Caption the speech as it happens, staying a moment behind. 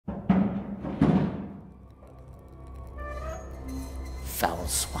foul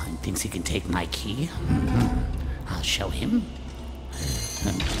swine thinks he can take my key. I'll show him.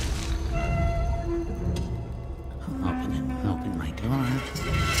 Open my door.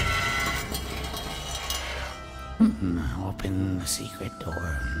 Open the secret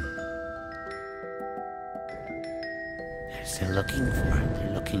door. They're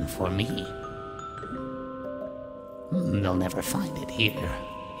looking for me. They'll never find it here,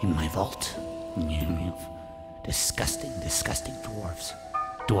 in my vault. Disgusting, disgusting dwarves.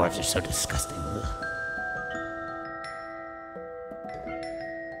 Dwarves are so disgusting. Ugh.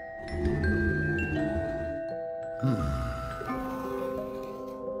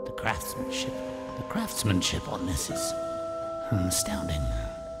 The craftsmanship on this is astounding.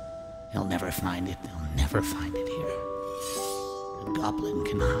 They'll never find it. They'll never find it here. A goblin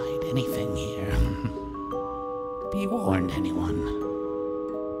can hide anything here. Be warned, anyone.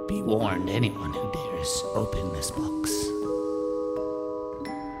 Be warned, anyone who dares open this box.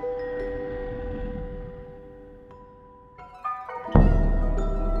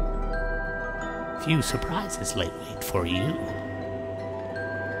 Few surprises lay wait for you.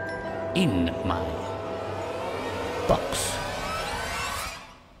 In my box.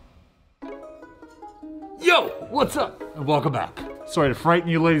 Yo, what's up? And welcome back. Sorry to frighten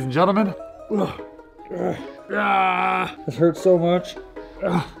you, ladies and gentlemen. This hurts so much.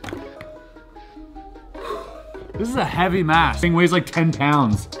 This is a heavy mask. This thing weighs like 10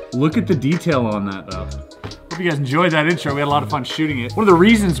 pounds. Look at the detail on that though. Hope you guys enjoyed that intro. We had a lot of fun shooting it. One of the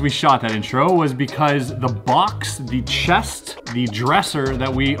reasons we shot that intro was because the box, the chest, the dresser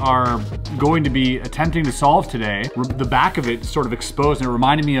that we are going to be attempting to solve today, the back of it sort of exposed, and it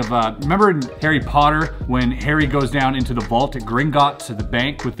reminded me of, remember in Harry Potter when Harry goes down into the vault at Gringotts at the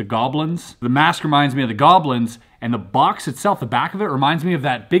bank with the goblins? The mask reminds me of the goblins, and the box itself, the back of it, reminds me of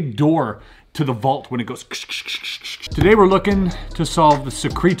that big door to the vault when it goes. Today we're looking to solve the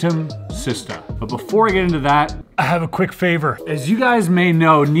Secretum Sista. But before I get into that, I have a quick favor. As you guys may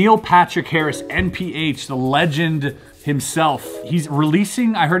know, Neil Patrick Harris, NPH, the legend himself,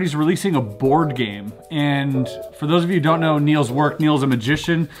 I heard he's releasing a board game. And for those of you who don't know Neil's work, Neil's a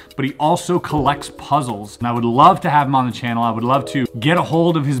magician, but he also collects puzzles. And I would love to have him on the channel. I would love to get a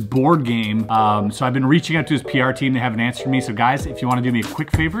hold of his board game. So I've been reaching out to his PR team. They haven't answered me. So guys, if you want to do me a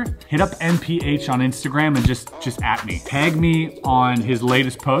quick favor, hit up NPH on Instagram and just at me. Tag me on his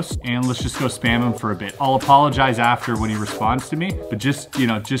latest post and let's just go spam him for a bit. I'll apologize after when he responds to me, but just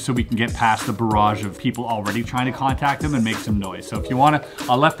so we can get past the barrage of people already trying to contact him and make some noise. So if you want to,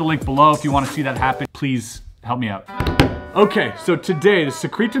 I left the link below. If you want to see that happen, please help me out. Okay, so today, the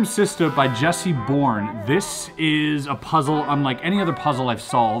Secretum Sista by Jesse Bourne. This is a puzzle unlike any other puzzle I've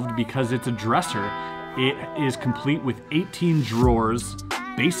solved because it's a dresser. It is complete with 18 drawers,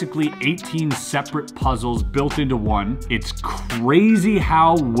 basically 18 separate puzzles built into one. It's crazy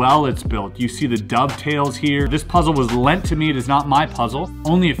how well it's built. You see the dovetails here. This puzzle was lent to me. It is not my puzzle.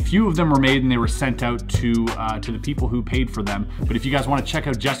 Only a few of them were made and they were sent out to the people who paid for them. But if you guys want to check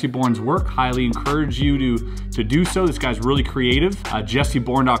out Jesse Bourne's work, highly encourage you to do so. This guy's really creative.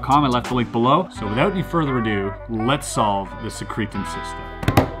 JesseBourne.com, I left the link below. So without any further ado, let's solve the Secretum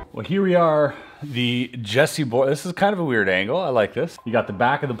Sista. Well, here we are. The Jesse Bourne, this is kind of a weird angle. I like this. You got the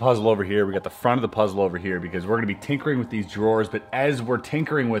back of the puzzle over here. We got the front of the puzzle over here because we're gonna be tinkering with these drawers, but as we're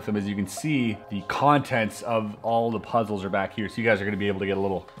tinkering with them, as you can see, the contents of all the puzzles are back here. So you guys are gonna be able to get a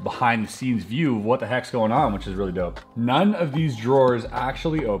little behind the scenes view of what the heck's going on, which is really dope. None of these drawers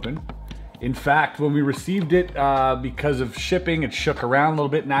actually open. In fact, when we received it, because of shipping, it shook around a little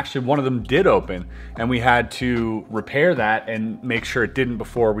bit and actually one of them did open and we had to repair that and make sure it didn't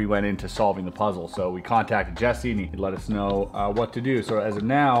before we went into solving the puzzle. So we contacted Jesse and he let us know what to do. So as of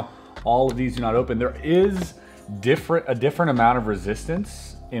now, all of these do not open. There is a different amount of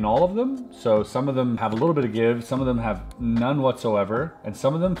resistance in all of them. So some of them have a little bit of give, some of them have none whatsoever, and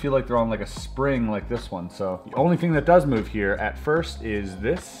some of them feel like they're on like a spring like this one. So the only thing that does move here at first is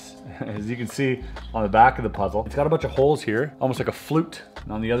this. As you can see on the back of the puzzle, it's got a bunch of holes here, almost like a flute.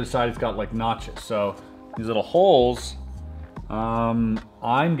 And on the other side, it's got like notches. So these little holes,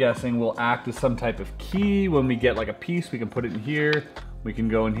 I'm guessing will act as some type of key. When we get like a piece, we can put it in here. We can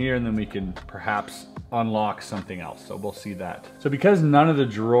go in here and then we can perhaps unlock something else. So we'll see that. So because none of the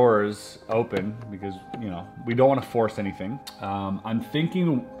drawers open, because we don't want to force anything, I'm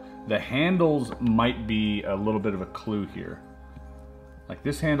thinking the handles might be a little bit of a clue here. Like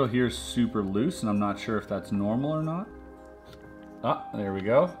this handle here is super loose and I'm not sure if that's normal or not. Ah, there we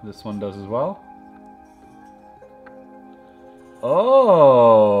go. This one does as well.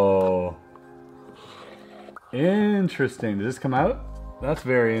 Oh, interesting. Does this come out? That's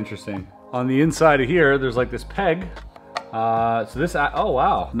very interesting. On the inside of here, there's like this peg So this, oh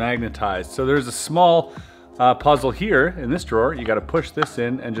wow, magnetized. So there's a small puzzle here in this drawer. You got to push this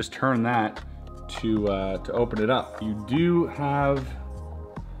in and just turn that to open it up. You do have,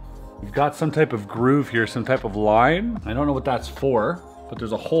 you've got some type of groove here, some type of line. I don't know what that's for, but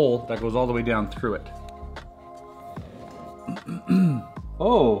there's a hole that goes all the way down through it.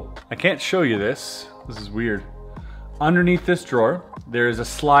 Oh, I can't show you this. This is weird. Underneath this drawer, there is a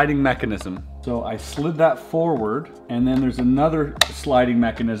sliding mechanism. So I slid that forward, and then there's another sliding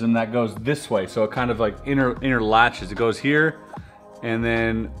mechanism that goes this way. So it kind of like inner latches. It goes here, and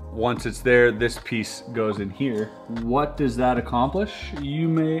then once it's there, this piece goes in here. What does that accomplish, you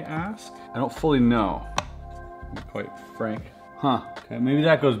may ask? I don't fully know, to be quite frank. Huh, okay, maybe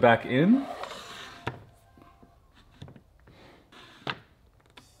that goes back in.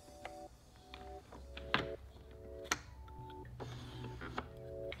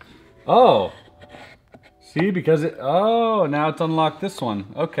 Oh, see, because it, oh, now it's unlocked this one.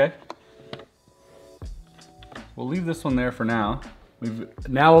 Okay. We'll leave this one there for now. We've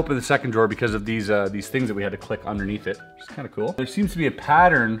now opened the second drawer because of these things that we had to click underneath it, which is kind of cool. There seems to be a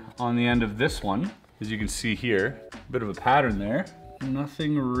pattern on the end of this one, as you can see here. A bit of a pattern there.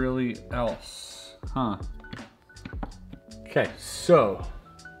 Nothing really else, huh? Okay, so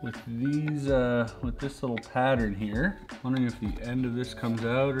with these, with this little pattern here, wondering if the end of this comes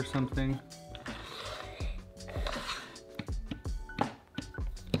out or something.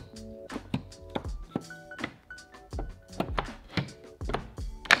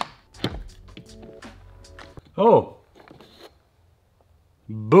 Oh,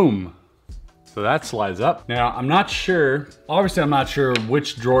 boom. So that slides up. Now, I'm not sure, obviously I'm not sure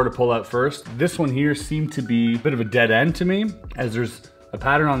which drawer to pull out first. This one here seemed to be a bit of a dead end to me, as there's a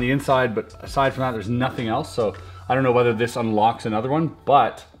pattern on the inside, but aside from that, there's nothing else. So I don't know whether this unlocks another one,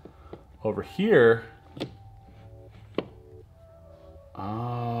 but over here,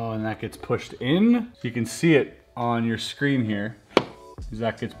 oh, and that gets pushed in. You can see it on your screen here, as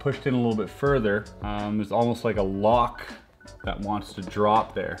that gets pushed in a little bit further. There's almost like a lock that wants to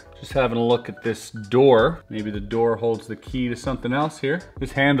drop there. Just having a look at this door. Maybe the door holds the key to something else here.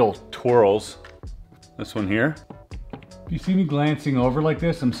 This handle twirls, this one here. If you see me glancing over like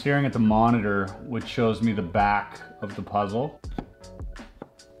this, I'm staring at the monitor, which shows me the back of the puzzle.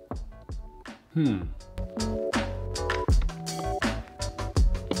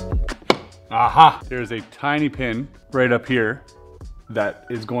 Aha! There's a tiny pin right up here that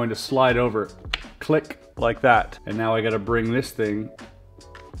is going to slide over, click, like that. And now I gotta bring this thing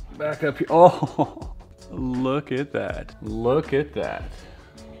back up here. Oh, look at that. Look at that.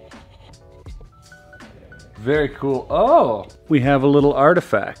 Very cool. Oh, we have a little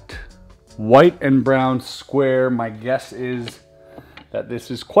artifact. White and brown square. My guess is that this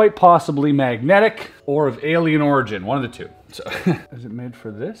is quite possibly magnetic or of alien origin, one of the two. So, is it made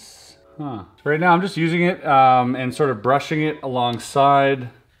for this? Huh. Right now I'm just using it and sort of brushing it alongside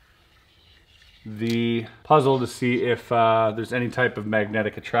the puzzle to see if there's any type of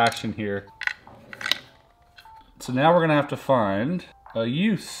magnetic attraction here. So now we're gonna have to find a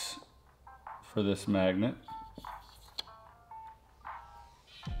use for this magnet.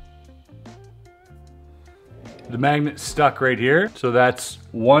 The magnet's stuck right here, so that's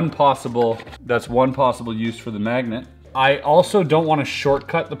one possible use for the magnet. I also don't want to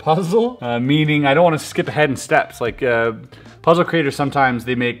shortcut the puzzle, meaning I don't want to skip ahead in steps. Like puzzle creators, sometimes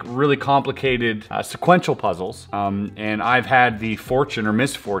they make really complicated sequential puzzles, and I've had the fortune or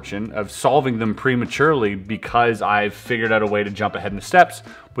misfortune of solving them prematurely because I've figured out a way to jump ahead in the steps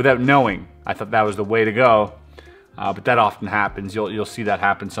without knowing. I thought that was the way to go. But that often happens. You'll see that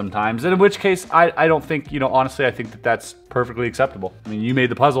happen sometimes. And in which case, I don't think, you know, honestly, I think that that's perfectly acceptable. I mean, you made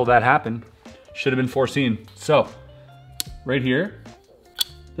the puzzle, that happened. Should have been foreseen. So, right here,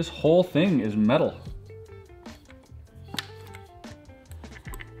 this whole thing is metal.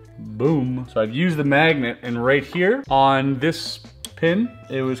 Boom. So I've used the magnet, and right here on this pin,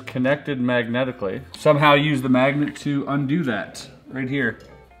 it was connected magnetically. Somehow used the magnet to undo that right here.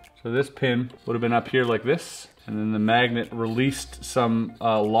 So this pin would have been up here like this. And then the magnet released some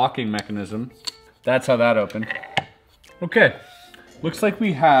locking mechanism. That's how that opened. Okay, looks like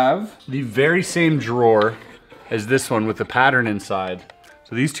we have the very same drawer as this one with the pattern inside.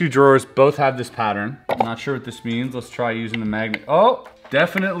 So these two drawers both have this pattern. I'm not sure what this means. Let's try using the magnet. Oh,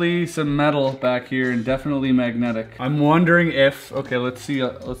 definitely some metal back here and definitely magnetic. I'm wondering if, okay, let's see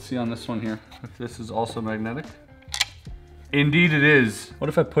on this one here, if this is also magnetic. Indeed it is. What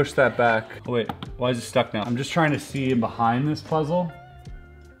if I push that back? Oh wait, why is it stuck now? I'm just trying to see behind this puzzle.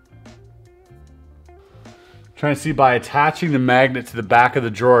 Trying to see by attaching the magnet to the back of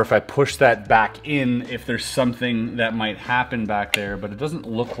the drawer, if I push that back in, if there's something that might happen back there, but it doesn't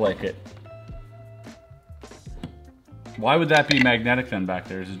look like it. Why would that be magnetic then back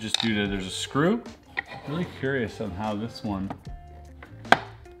there? Is it just due to there's a screw? I'm really curious on how this one.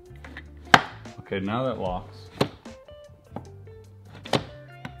 Okay, now that locks.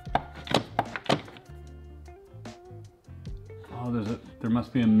 Oh, there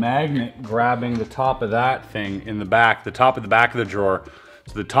must be a magnet grabbing the top of that thing in the back, the top of the drawer.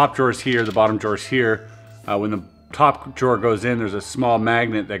 So the top drawer is here, the bottom drawer is here. When the top drawer goes in, there's a small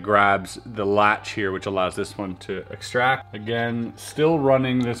magnet that grabs the latch here, which allows this one to extract. Again, still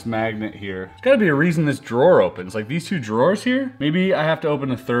running this magnet here. There's gotta be a reason this drawer opens. Like these two drawers here, maybe I have to open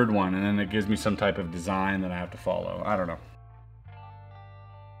a third one and then it gives me some type of design that I have to follow. I don't know.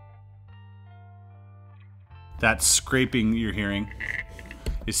 That scraping you're hearing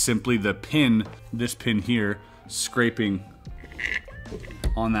is simply the pin, this pin here, scraping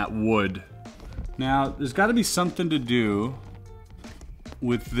on that wood. Now, there's got to be something to do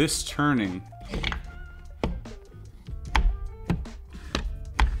with this turning.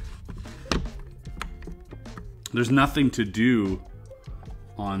 There's nothing to do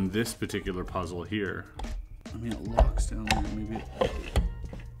on this particular puzzle here. I mean, it locks down there, maybe.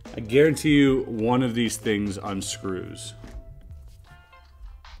 I guarantee you one of these things unscrews.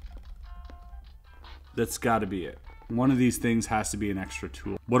 That's got to be it. One of these things has to be an extra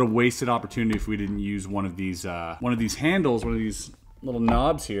tool. What a wasted opportunity if we didn't use one of these handles, one of these little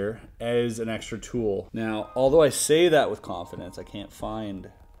knobs here as an extra tool. Now, although I say that with confidence, I can't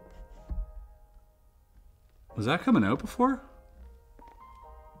find. Was that coming out before?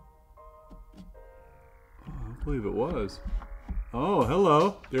 Oh, I don't believe it was. Oh,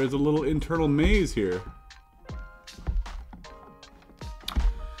 hello. There's a little internal maze here.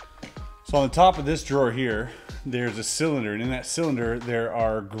 So on the top of this drawer here, there's a cylinder, and in that cylinder there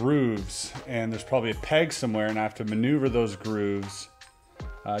are grooves, and there's probably a peg somewhere, and I have to maneuver those grooves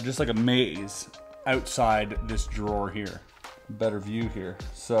just like a maze outside this drawer here. Better view here.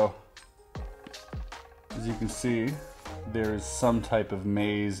 So as you can see, there's some type of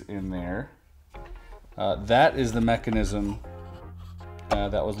maze in there. That is the mechanism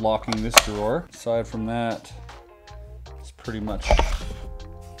that was locking this drawer. Aside from that, it's pretty much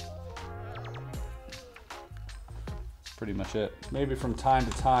it. Maybe from time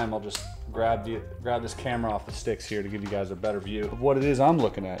to time I'll just grab this camera off the sticks here to give you guys a better view of what it is I'm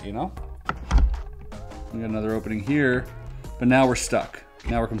looking at, you know? We got another opening here, but now we're stuck.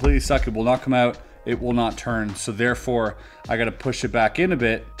 Now we're completely stuck. It will not come out. It will not turn. So therefore, I got to push it back in a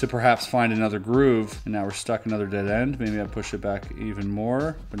bit to perhaps find another groove. And now we're stuck another dead end. Maybe I push it back even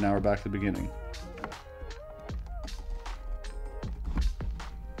more, but now we're back to the beginning.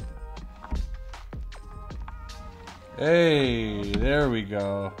 Hey, there we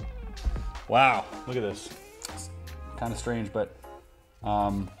go. Wow, look at this. It's kind of strange, but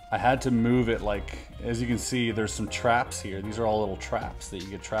I had to move it, like, as you can see, there's some traps here. These are all little traps that you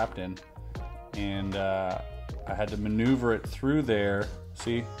get trapped in. And I had to maneuver it through there.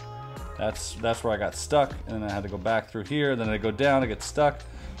 See, that's where I got stuck, and then I had to go back through here, then I go down, I get stuck,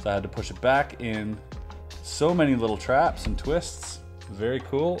 so I had to push it back in. So many little traps and twists. Very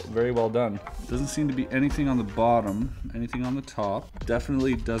cool, very well done. Doesn't seem to be anything on the bottom, anything on the top.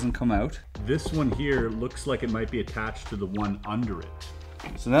 Definitely doesn't come out. This one here looks like it might be attached to the one under it.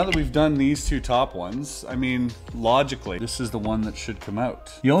 So now that we've done these two top ones, I mean, logically, this is the one that should come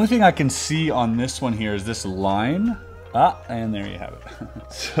out. The only thing I can see on this one here is this line. Ah, and there you have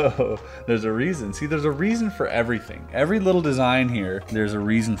it. So there's a reason. See, there's a reason for everything. Every little design here, there's a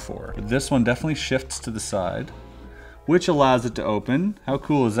reason for. But this one definitely shifts to the side, which allows it to open. How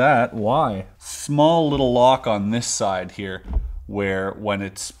cool is that? Why? Small little lock on this side here, where when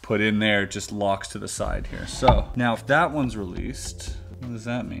it's put in there, it just locks to the side here. So now if that one's released, what does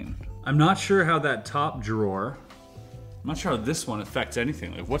that mean? I'm not sure how that top drawer, I'm not sure how this one affects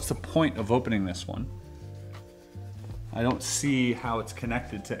anything. Like, what's the point of opening this one? I don't see how it's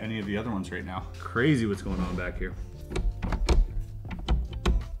connected to any of the other ones right now. Crazy what's going on back here.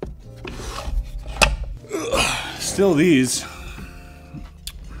 Still these.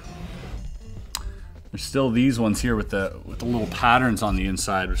 There's still these ones here with the little patterns on the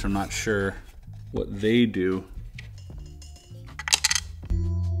inside, which I'm not sure what they do.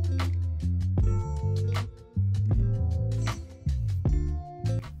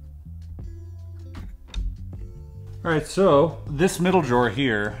 All right, so this middle drawer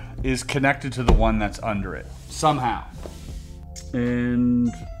here is connected to the one that's under it, somehow.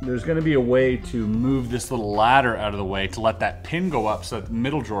 And there's gonna be a way to move this little ladder out of the way to let that pin go up so that the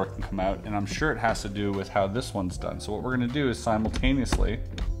middle drawer can come out. And I'm sure it has to do with how this one's done. So what we're gonna do is simultaneously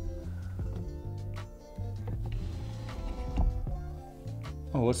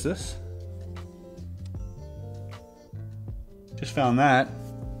oh, what's this? Just found that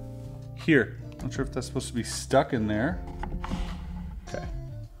here. Not sure if that's supposed to be stuck in there. Okay.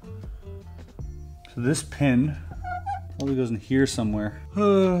 So this pin probably goes in here somewhere.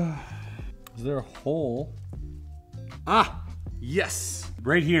 Is there a hole? Ah, yes.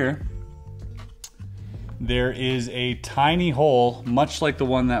 Right here, there is a tiny hole, much like the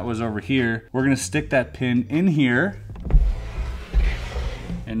one that was over here. We're gonna stick that pin in here.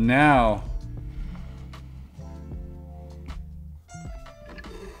 And now,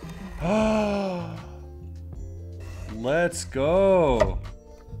 let's go.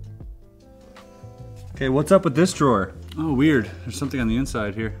 Okay, what's up with this drawer? Oh, weird. There's something on the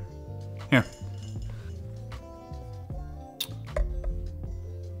inside here. Here.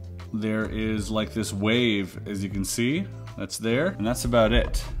 There is like this wave, as you can see. That's there, and that's about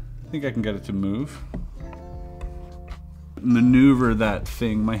it. I think I can get it to move. Maneuver that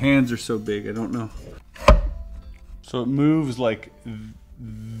thing. My hands are so big, I don't know. So it moves like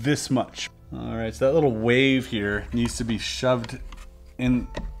this much. All right, so that little wave here needs to be shoved in.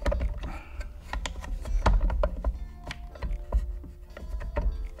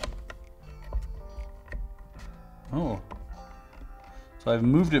 Oh, so I've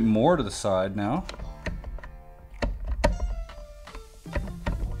moved it more to the side now.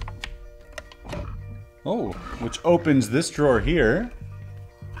 Oh, which opens this drawer here.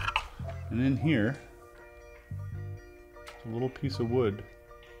 And in here, a little piece of wood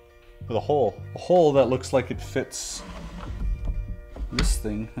with a hole. A hole that looks like it fits this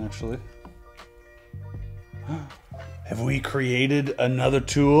thing, actually. Have we created another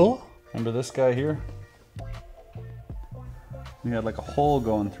tool? Remember this guy here? We had like a hole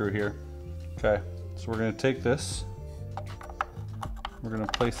going through here. Okay, so we're gonna take this. We're gonna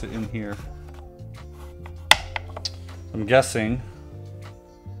place it in here. I'm guessing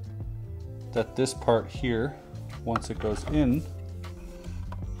that this part here, once it goes in,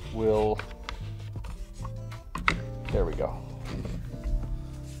 will, there we go.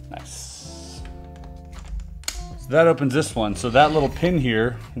 Nice. So that opens this one. So that little pin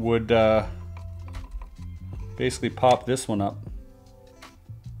here would basically pop this one up.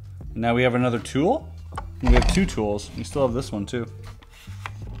 And now we have another tool. And we have two tools. We still have this one too.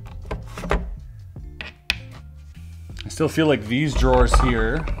 I still feel like these drawers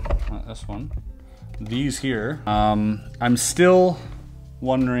here, not this one, these here, I'm still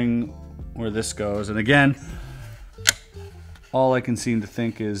wondering where this goes. And again, all I can seem to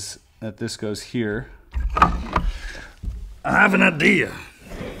think is that this goes here. I have an idea.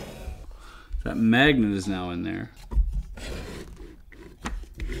 That magnet is now in there.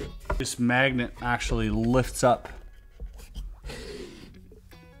 This magnet actually lifts up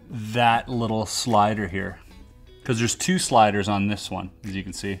that little slider here. Because there's two sliders on this one, as you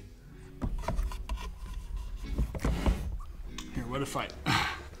can see. Here, what if I...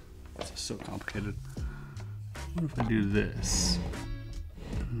 This is so complicated. What if I do this?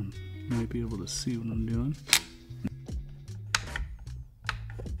 You might be able to see what I'm doing.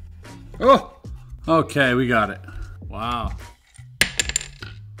 Oh! Okay, we got it. Wow.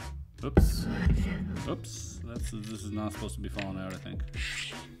 Oops. Oops. This is not supposed to be falling out, I think.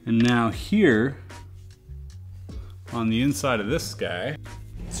 And now here, on the inside of this guy,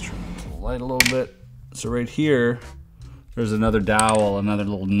 let's try to light a little bit. So right here, there's another dowel, another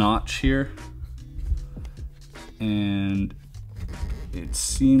little notch here. And it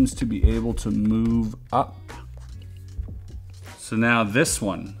seems to be able to move up. So now this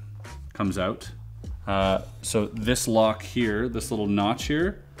one comes out. So this lock here, this little notch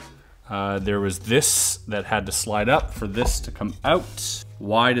here, there was this that had to slide up for this to come out.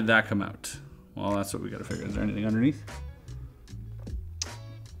 Why did that come out? Well, that's what we gotta figure. Is there anything underneath?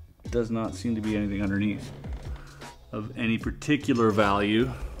 Does not seem to be anything underneath of any particular value.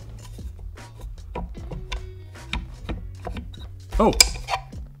 Oh!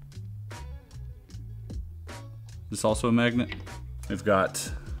 This also a magnet. We've got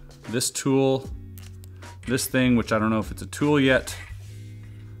this tool, this thing, which I don't know if it's a tool yet.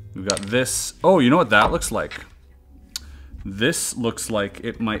 We've got this. Oh, you know what that looks like? This looks like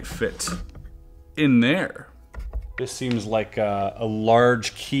it might fit in there. This seems like a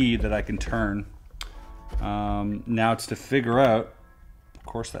large key that I can turn. Now it's to figure out, of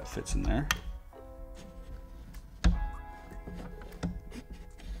course that fits in there.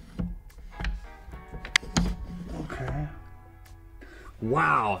 Okay.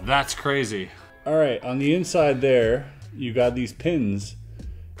 Wow, that's crazy. All right, on the inside there, you got these pins.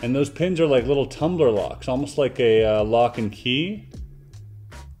 And those pins are like little tumbler locks, almost like a lock and key.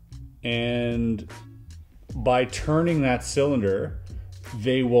 And by turning that cylinder,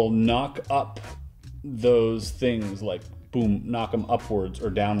 they will knock up those things, like boom, knock them upwards or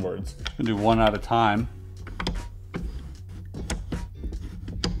downwards. I'll do one at a time.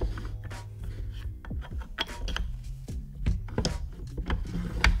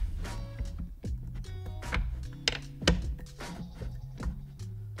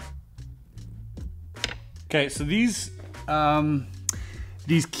 Okay, so these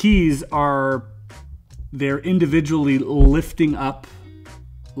keys they're individually lifting up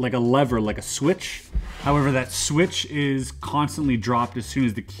like a lever, like a switch. However, that switch is constantly dropped as soon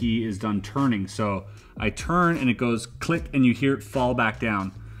as the key is done turning. So I turn and it goes click and you hear it fall back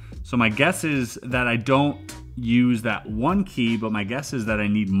down. So my guess is that I don't use that one key, but my guess is that I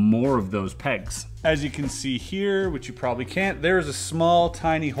need more of those pegs. As you can see here, which you probably can't, there's a small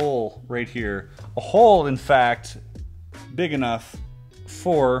tiny hole right here. A hole, in fact, big enough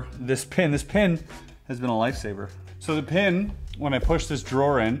for this pin. This pin has been a lifesaver. So the pin, when I push this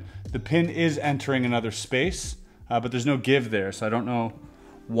drawer in, the pin is entering another space, but there's no give there, so I don't know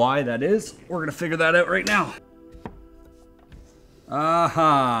why that is. We're gonna figure that out right now.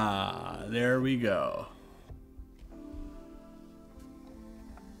 Aha, there we go.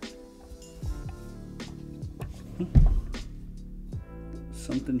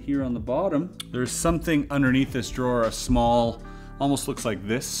 Something here on the bottom. There's something underneath this drawer, a small, almost looks like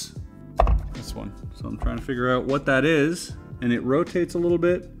this one. So I'm trying to figure out what that is, and it rotates a little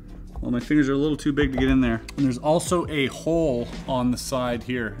bit. Well, my fingers are a little too big to get in there. And there's also a hole on the side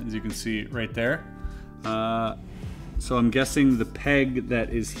here, as you can see right there. So I'm guessing the peg that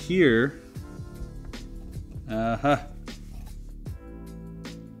is here,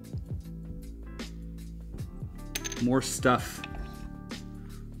 more stuff.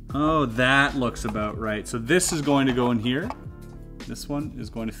 Oh, that looks about right. So this is going to go in here. This one is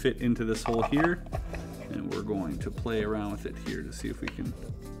going to fit into this hole here. And we're going to play around with it here to see if we can.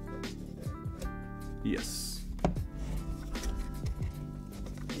 Yes.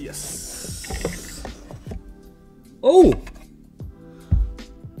 Yes. Oh!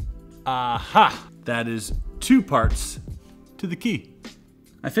 Aha! That is 2 parts to the key.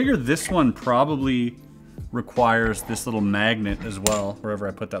 I figure this one probably requires this little magnet as well, wherever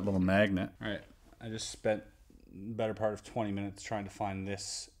I put that little magnet. All right, I just spent the better part of 20 minutes trying to find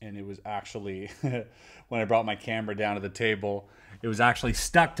this, and it was actually, when I brought my camera down to the table, it was actually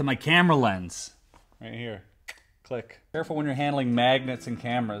stuck to my camera lens. Right here, click. Careful when you're handling magnets and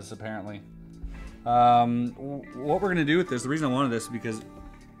cameras, apparently. What we're gonna do with this, the reason I wanted this is because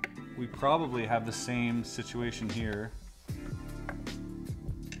we probably have the same situation here.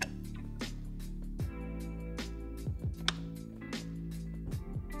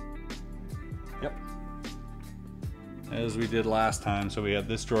 Yep. As we did last time, so we had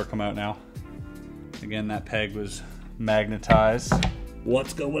this drawer come out now. Again, that peg was magnetized.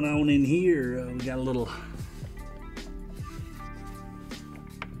 What's going on in here? We got a little...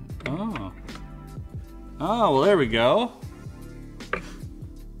 Oh. Oh, well, there we go.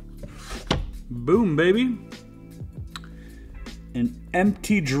 Boom, baby. An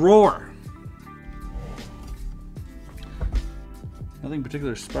empty drawer. Nothing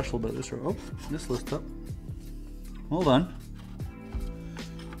particularly special about this drawer. Oh, this lifts up. Hold on.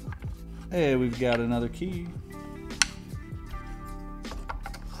 Hey, we've got another key.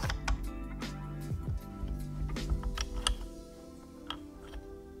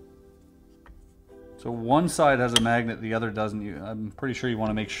 So one side has a magnet, the other doesn't. I'm pretty sure you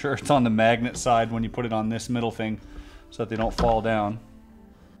want to make sure it's on the magnet side when you put it on this middle thing so that they don't fall down.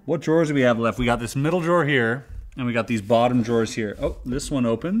 What drawers do we have left? We got this middle drawer here, and we got these bottom drawers here. Oh, this one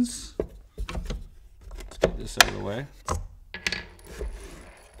opens. Let's get this out of the way.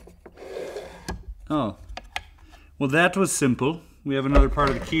 Oh, well, that was simple. We have another part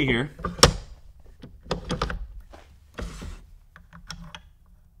of the key here.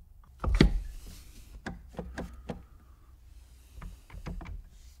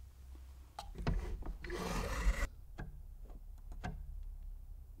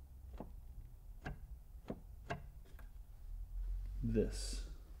 This.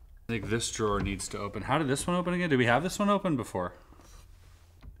 I think this drawer needs to open. How did this one open again? Did we have this one open before?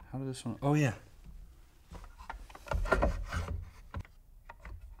 How did this one? Oh, yeah.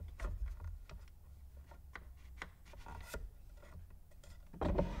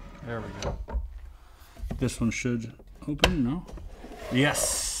 There we go. This one should open, no?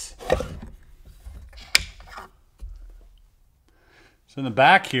 Yes! So in the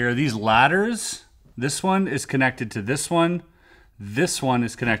back here, these ladders, this one is connected to this one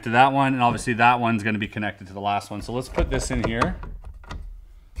is connected to that one, and obviously that one's gonna be connected to the last one. So let's put this in here.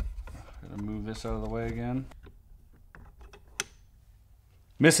 Gotta move this out of the way again.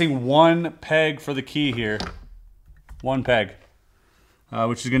 Missing one peg for the key here. One peg,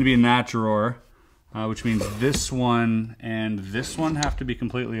 which is gonna be in that drawer, which means this one and this one have to be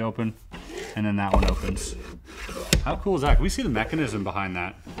completely open, and then that one opens. How cool is that? Can we see the mechanism behind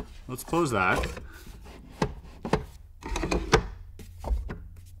that? Let's close that.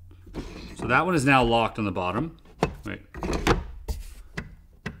 So that one is now locked on the bottom. Wait.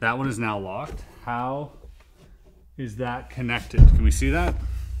 That one is now locked. How is that connected? Can we see that?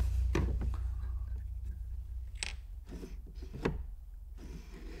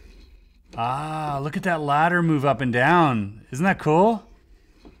 Ah, look at that ladder move up and down. Isn't that cool?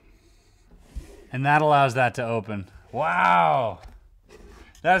 And that allows that to open. Wow.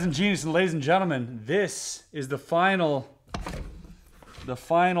 That is ingenious, and ladies and gentlemen, this is the final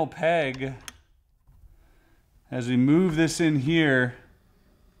peg. As we move this in here,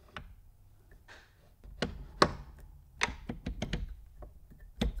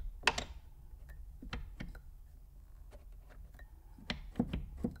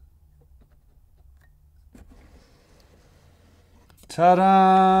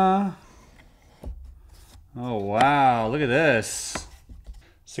 ta-da! Oh wow, look at this.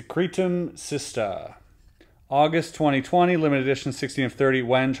 Secretum Sista. August 2020, limited edition, 16 of 30,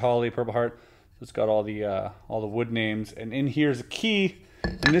 Wenge, Holly, Purple Heart. It's got all the wood names, and in here's a key.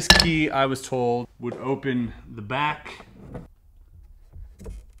 And this key, I was told, would open the back.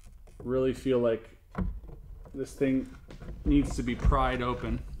 Really feel like this thing needs to be pried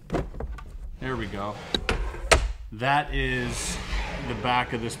open. There we go. That is the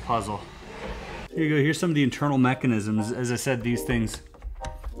back of this puzzle. Here you go. Here's some of the internal mechanisms. As I said, these things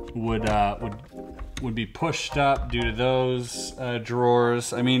would be pushed up due to those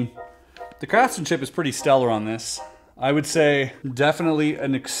drawers. I mean, the craftsmanship is pretty stellar on this. I would say definitely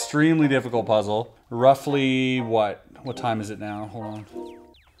an extremely difficult puzzle. Roughly what time is it now? Hold on.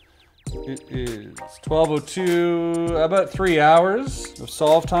 It is 12:02, about 3 hours of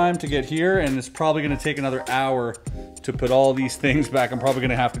solve time to get here, and it's probably gonna take another hour to put all these things back. I'm probably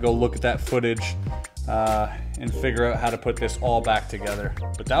gonna have to go look at that footage and figure out how to put this all back together.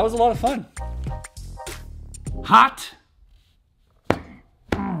 But that was a lot of fun. Hot.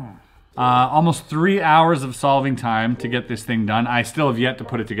 Almost 3 hours of solving time to get this thing done. I still have yet to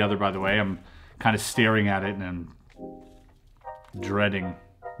put it together, by the way. I'm kind of staring at it and I'm dreading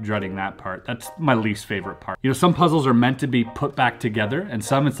that part. That's my least favorite part. You know, some puzzles are meant to be put back together, and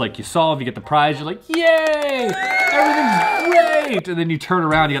some it's like you solve, you get the prize, you're like, yay! Everything's great! And then you turn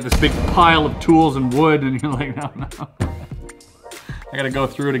around, you got this big pile of tools and wood, and you're like, no. I gotta go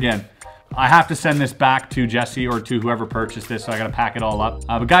through it again. I have to send this back to Jesse or to whoever purchased this, so I gotta pack it all up.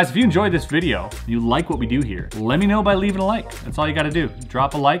 But guys, if you enjoyed this video, and you like what we do here, let me know by leaving a like. That's all you gotta do.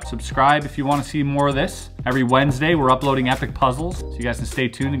 Drop a like, subscribe if you wanna see more of this. Every Wednesday, we're uploading epic puzzles, so you guys can stay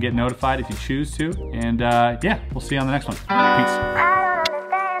tuned and get notified if you choose to. And yeah, we'll see you on the next one. Peace.